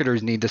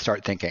marketers need to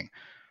start thinking.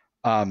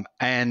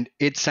 And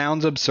it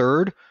sounds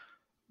absurd,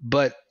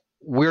 but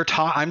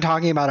I'm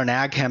talking about an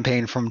ad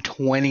campaign from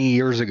 20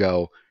 years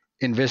ago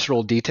in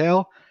visceral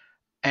detail,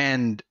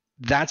 and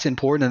that's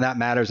important and that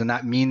matters, and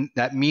that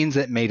means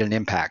it made an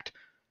impact.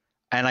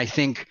 And I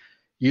think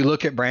you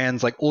look at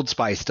brands like Old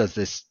Spice does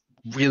this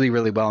really,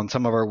 really well, and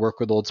some of our work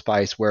with Old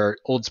Spice, where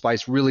Old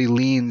Spice really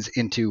leans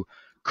into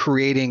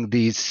creating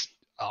these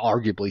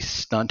arguably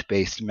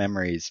stunt-based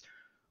memories.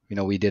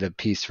 We did a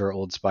piece for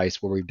Old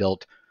Spice where we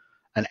built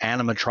an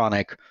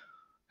animatronic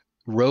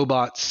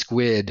robot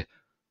squid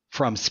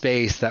from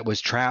space that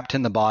was trapped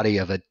in the body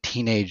of a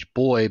teenage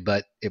boy,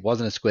 but it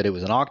wasn't a squid, it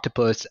was an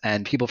octopus,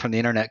 and people from the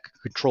internet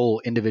could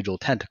control individual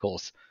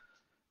tentacles.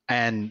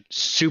 And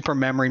super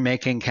memory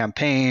making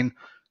campaign,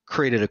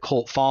 created a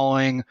cult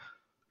following.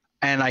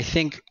 And I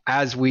think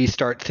as we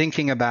start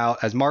thinking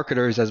about, as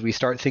marketers, as we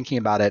start thinking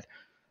about it,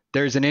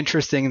 there's an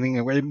interesting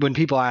thing when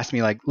people ask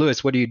me like,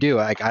 Lewis, what do you do?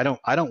 Like, I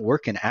don't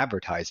work in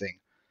advertising.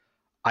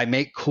 I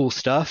make cool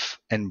stuff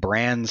and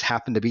brands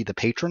happen to be the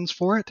patrons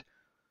for it.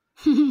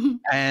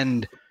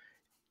 And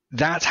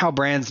that's how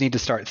brands need to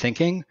start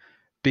thinking,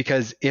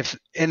 because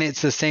and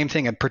it's the same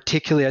thing, and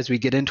particularly as we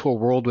get into a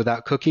world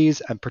without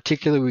cookies, and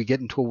particularly we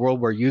get into a world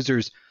where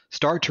users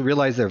start to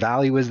realize their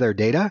value is their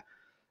data,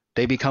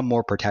 they become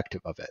more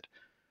protective of it.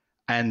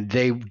 And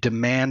they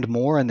demand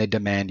more, and they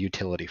demand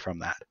utility from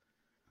that.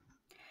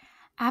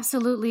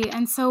 Absolutely.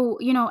 And so,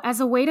 as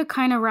a way to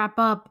kind of wrap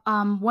up,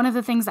 one of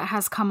the things that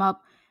has come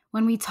up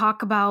when we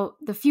talk about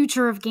the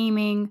future of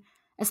gaming,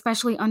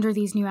 especially under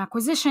these new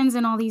acquisitions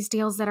and all these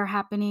deals that are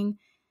happening,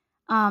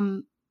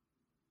 one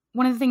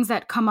of the things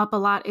that come up a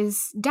lot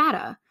is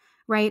data,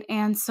 right?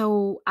 And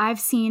so I've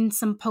seen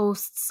some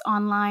posts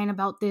online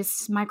about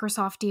this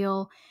Microsoft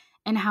deal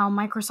and how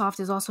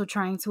Microsoft is also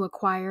trying to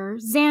acquire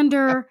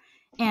Xandr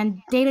and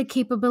data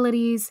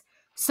capabilities.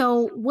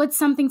 So what's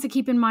something to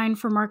keep in mind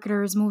for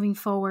marketers moving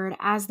forward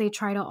as they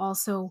try to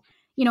also,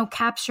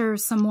 capture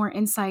some more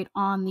insight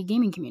on the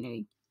gaming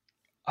community?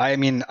 I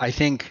mean, I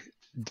think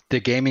the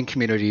gaming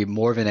community,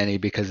 more than any,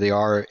 because they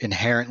are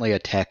inherently a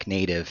tech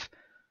native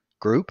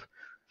group,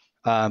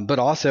 but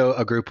also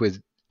a group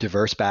with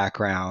diverse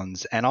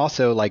backgrounds. And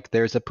also, like,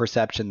 there's a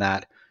perception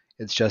that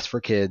it's just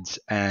for kids.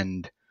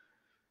 And,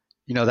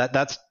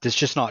 that's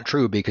just not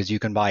true, because you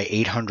can buy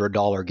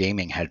 $800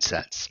 gaming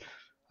headsets.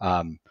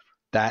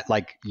 That,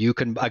 like,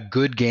 a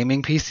good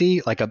gaming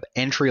PC, like an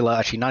entry level,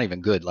 actually not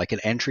even good, like an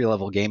entry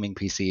level gaming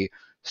PC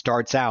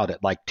starts out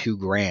at like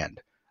 $2,000.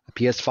 A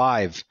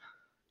PS5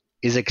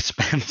 is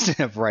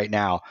expensive right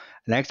now.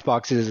 And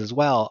Xbox is as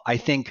well. I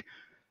think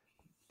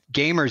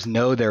gamers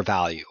know their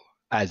value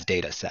as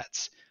data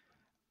sets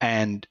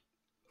and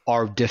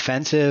are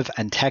defensive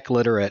and tech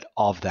literate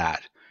of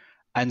that.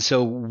 And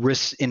so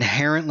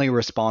inherently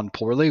respond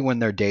poorly when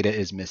their data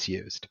is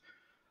misused.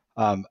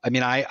 I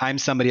mean, I'm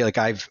somebody like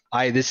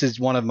this is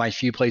one of my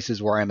few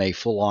places where I'm a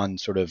full on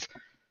sort of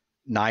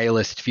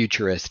nihilist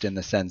futurist, in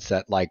the sense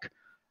that, like,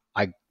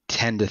 I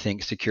tend to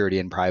think security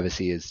and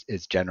privacy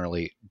is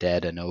generally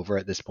dead and over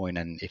at this point.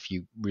 And if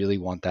you really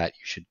want that,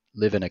 you should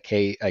live in a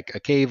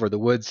cave or the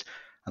woods.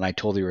 And I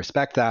totally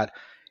respect that.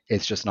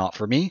 It's just not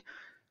for me.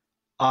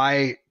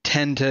 I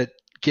tend to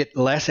get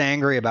less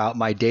angry about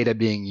my data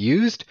being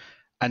used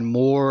and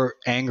more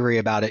angry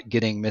about it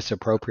getting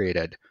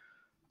misappropriated.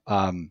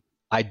 A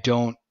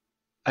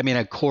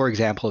core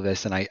example of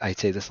this, and I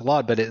say this a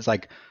lot, but it's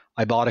like,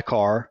 I bought a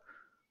car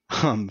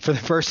for the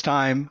first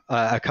time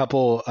a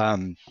couple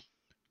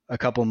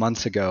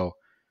months ago.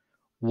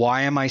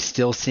 Why am I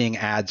still seeing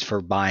ads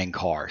for buying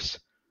cars?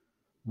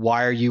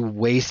 Why are you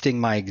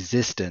wasting my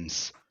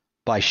existence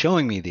by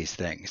showing me these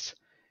things?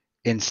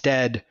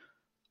 Instead,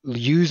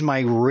 use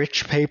my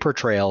rich paper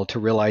trail to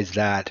realize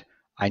that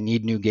I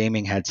need new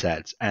gaming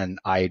headsets and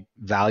I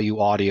value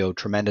audio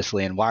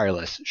tremendously and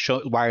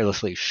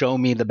wirelessly. Show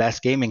me the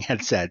best gaming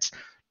headsets.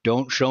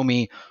 Don't show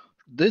me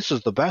this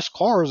is the best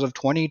cars of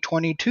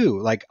 2022.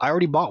 Like, I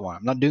already bought one.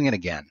 I'm not doing it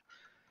again.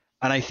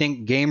 And I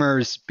think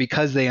gamers,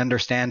 because they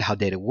understand how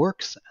data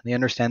works and they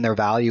understand their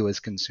value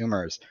as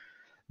consumers,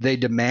 they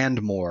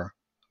demand more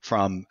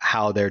from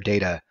how their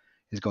data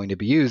is going to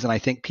be used. And I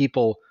think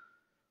people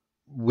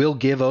will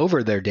give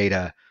over their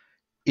data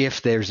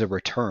if there's a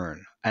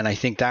return. And I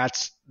think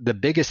that's the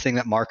biggest thing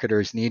that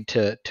marketers need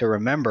to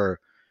remember,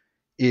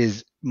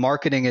 is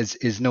marketing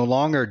is no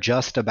longer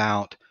just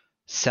about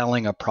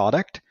selling a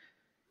product.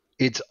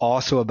 It's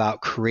also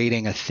about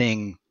creating a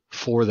thing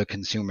for the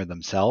consumer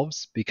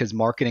themselves, because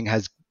marketing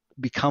has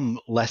become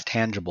less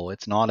tangible.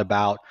 It's not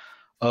about,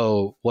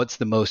 oh, what's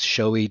the most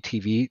showy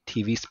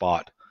TV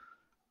spot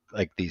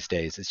like these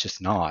days. It's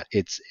just not.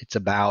 It's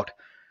about,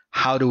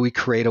 how do we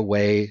create a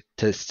way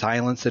to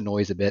silence the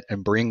noise a bit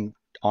and bring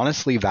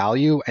honestly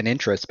value and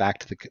interest back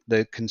to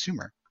the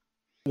consumer.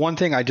 One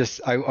thing I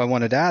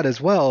wanted to add as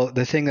well,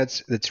 the thing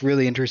that's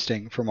really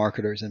interesting for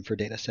marketers and for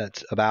data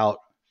sets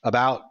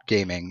about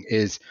gaming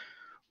is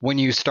when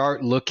you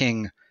start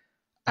looking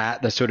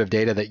at the sort of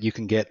data that you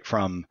can get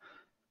from,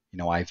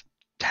 I've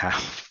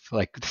have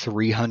like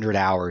 300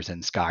 hours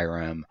in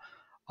Skyrim.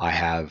 I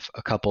have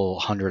a couple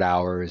hundred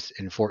hours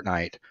in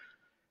Fortnite.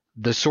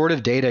 the sort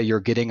of data you're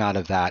getting out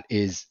of that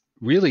is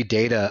really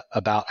data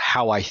about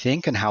how I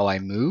think and how I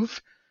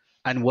move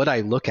and what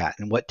I look at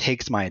and what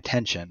takes my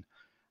attention.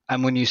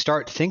 And when you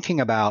start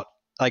thinking about,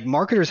 like,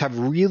 marketers have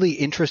really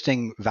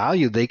interesting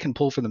value they can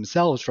pull for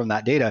themselves from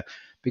that data,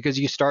 because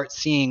you start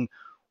seeing,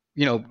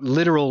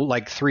 literal,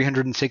 like,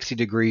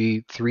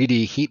 360-degree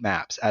 3D heat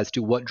maps as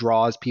to what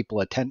draws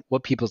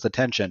what people's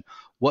attention,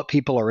 what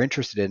people are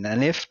interested in.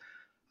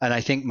 And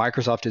I think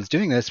Microsoft is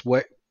doing this,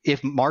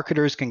 if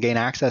marketers can gain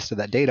access to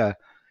that data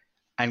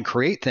and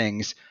create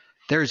things,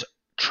 there's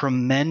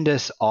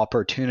tremendous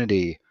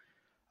opportunity.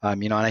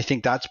 And I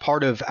think that's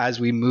part of, as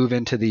we move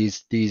into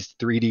these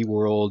 3D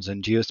worlds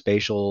and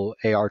geospatial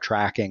AR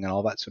tracking and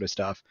all that sort of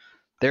stuff,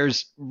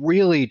 there's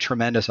really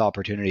tremendous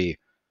opportunity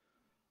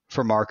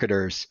for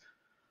marketers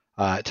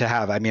to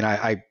have. I mean,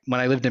 I when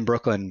I lived in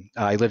Brooklyn,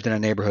 I lived in a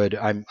neighborhood.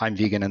 I'm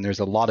vegan, and there's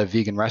a lot of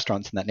vegan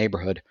restaurants in that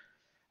neighborhood,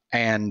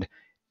 and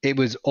it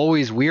was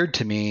always weird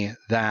to me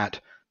that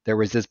there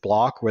was this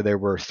block where there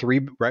were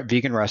 3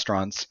 vegan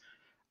restaurants,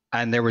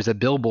 and there was a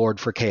billboard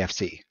for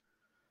KFC.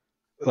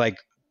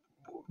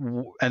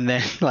 And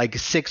then, like,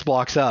 6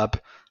 blocks up,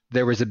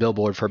 there was a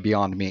billboard for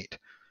Beyond Meat.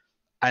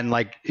 And,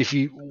 like,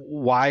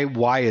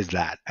 why is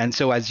that? And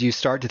so as you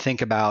start to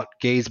think about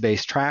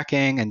gaze-based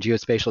tracking and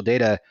geospatial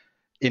data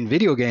in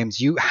video games,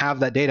 you have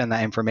that data and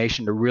that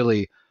information to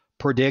really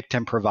predict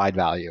and provide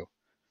value.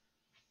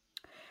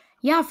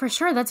 Yeah, for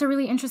sure. That's a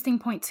really interesting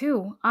point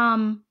too.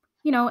 And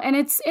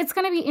it's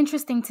going to be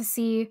interesting to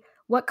see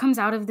what comes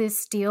out of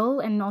this deal,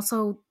 and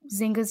also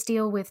Zynga's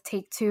deal with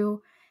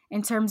Take-Two,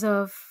 in terms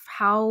of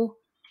how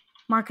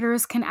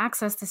marketers can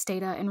access this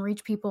data and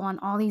reach people on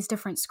all these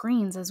different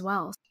screens as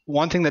well.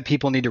 One thing that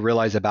people need to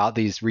realize about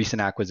these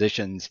recent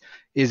acquisitions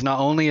is not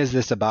only is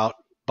this about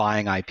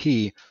buying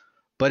IP,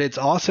 but it's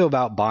also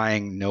about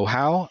buying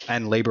know-how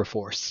and labor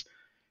force.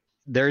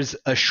 There's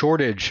a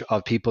shortage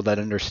of people that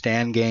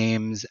understand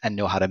games and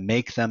know how to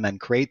make them and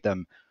create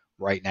them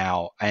right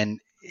now. And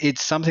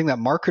it's something that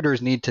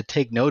marketers need to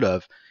take note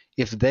of.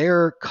 If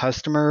their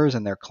customers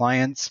and their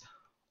clients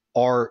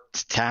are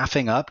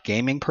staffing up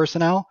gaming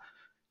personnel,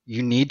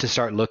 you need to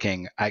start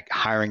looking at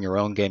hiring your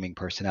own gaming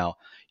personnel.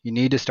 You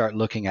need to start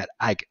looking at,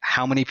 like,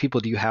 how many people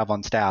do you have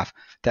on staff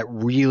that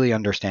really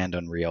understand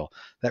Unreal,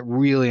 that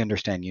really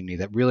understand Unity,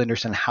 that really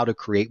understand how to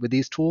create with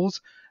these tools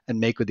and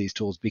make with these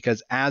tools.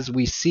 Because as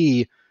we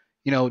see,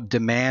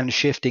 demand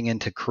shifting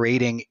into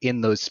creating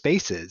in those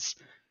spaces,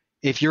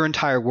 if your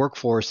entire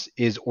workforce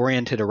is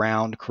oriented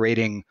around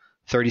creating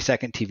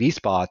 30-second TV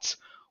spots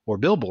or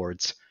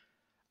billboards,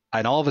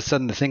 and all of a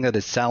sudden the thing that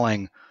is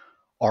selling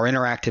are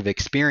interactive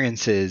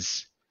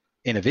experiences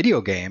in a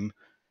video game,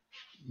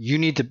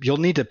 you'll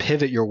need to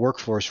pivot your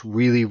workforce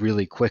really,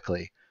 really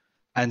quickly.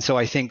 And so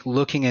I think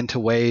looking into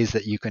ways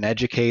that you can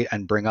educate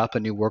and bring up a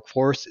new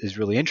workforce is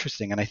really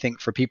interesting. And I think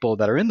for people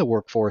that are in the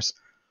workforce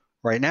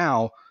right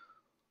now,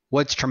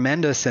 what's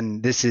tremendous,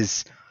 and this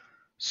is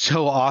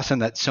so awesome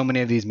that so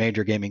many of these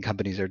major gaming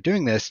companies are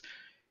doing this,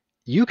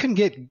 you can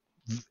get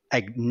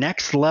like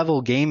next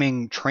level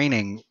gaming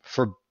training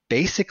for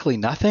basically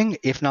nothing,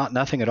 if not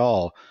nothing at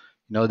all.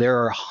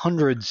 There are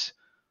hundreds.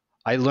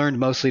 I learned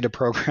mostly to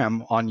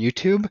program on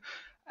YouTube,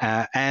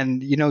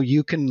 and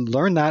you can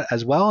learn that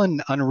as well.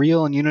 And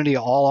Unreal and Unity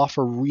all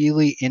offer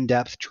really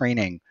in-depth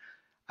training,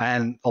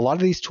 and a lot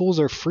of these tools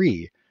are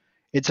free.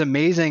 It's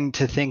amazing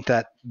to think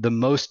that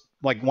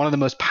one of the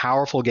most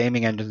powerful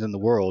gaming engines in the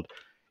world,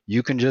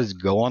 you can just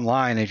go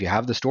online. If you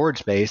have the storage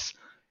space,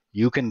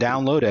 you can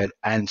download it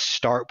and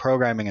start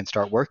programming and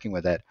start working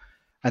with it.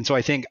 And so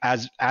I think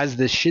as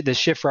this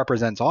shift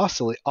represents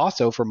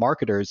also for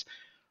marketers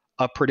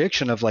a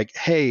prediction of, like,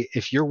 hey,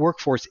 if your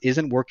workforce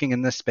isn't working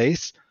in this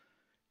space,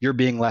 you're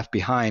being left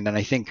behind. And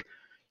I think,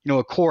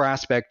 a core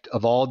aspect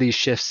of all these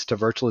shifts to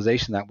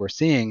virtualization that we're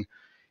seeing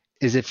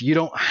is, if you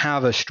don't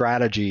have a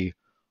strategy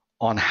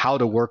on how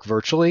to work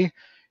virtually,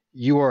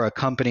 you are a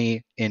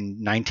company in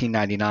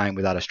 1999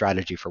 without a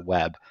strategy for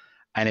web.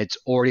 And it's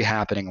already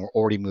happening. We're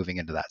already moving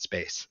into that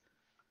space.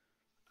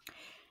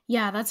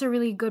 Yeah, that's a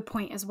really good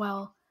point as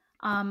well.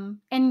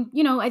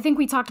 I think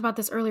we talked about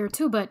this earlier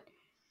too, but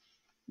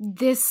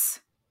this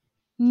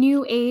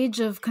new age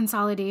of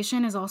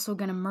consolidation is also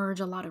going to merge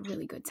a lot of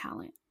really good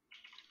talent.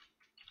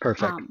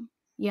 Perfect.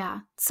 Yeah.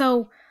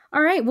 So,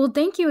 all right. Well,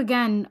 thank you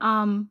again,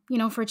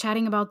 for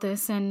chatting about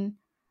this. And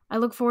I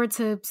look forward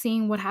to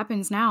seeing what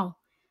happens now.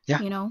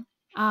 Yeah.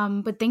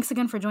 But thanks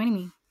again for joining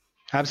me.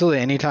 Absolutely.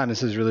 Anytime.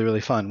 This is really,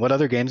 really fun. What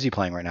other games are you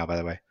playing right now, by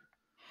the way?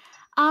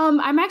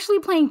 I'm actually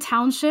playing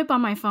Township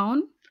on my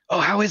phone. Oh,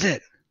 how is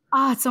it?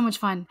 It's so much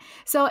fun.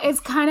 So it's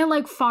kind of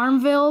like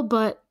Farmville,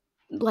 but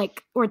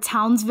or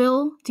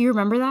Townsville. Do you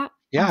remember that?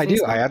 Yeah, I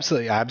do. I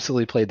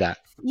absolutely played that.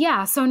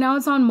 Yeah. So now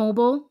it's on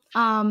mobile.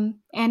 And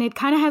it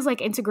kind of has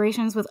like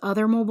integrations with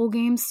other mobile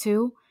games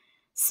too.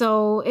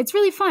 So it's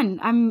really fun.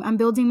 I'm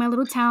building my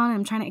little town.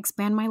 I'm trying to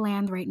expand my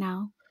land right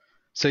now.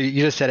 So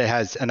you just said it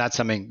has, and that's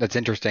something that's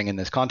interesting in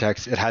this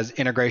context. It has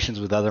integrations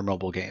with other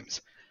mobile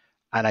games.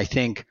 And I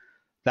think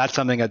that's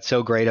something that's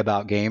so great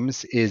about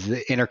games, is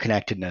the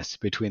interconnectedness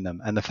between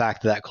them and the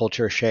fact that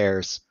culture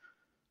shares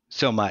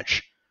so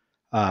much.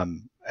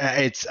 And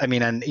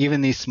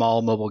even these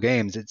small mobile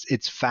games,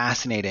 it's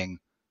fascinating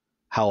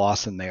how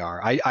awesome they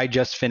are. I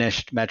just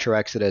finished Metro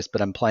Exodus,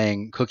 but I'm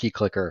playing Cookie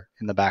Clicker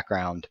in the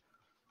background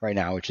right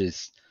now, which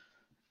is,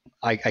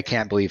 I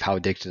can't believe how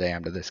addicted I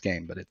am to this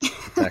game, but it's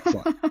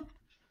excellent.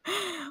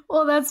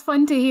 Well, that's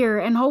fun to hear.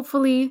 And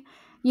hopefully,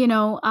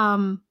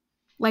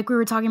 like we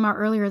were talking about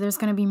earlier, there's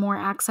going to be more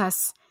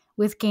access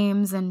with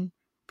games and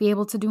be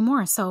able to do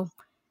more. So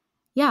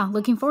yeah,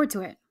 looking forward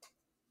to it.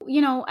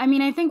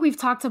 I think we've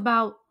talked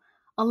about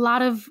a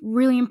lot of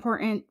really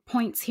important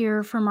points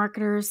here for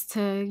marketers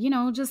to,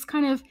 just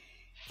kind of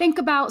think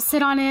about,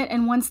 sit on it.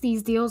 And once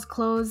these deals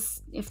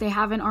close, if they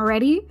haven't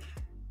already,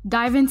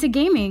 dive into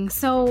gaming.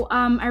 So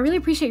I really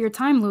appreciate your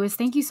time, Louis.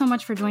 Thank you so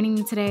much for joining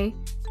me today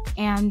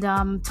and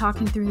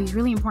talking through these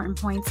really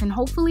important points. And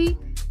hopefully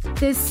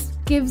this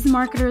gives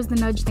marketers the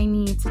nudge they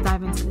need to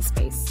dive into this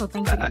space. So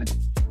thank you.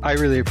 I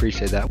really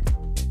appreciate that.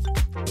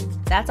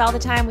 That's all the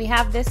time we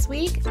have this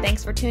week.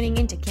 Thanks for tuning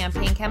in to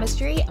Campaign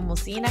Chemistry, and we'll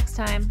see you next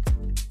time.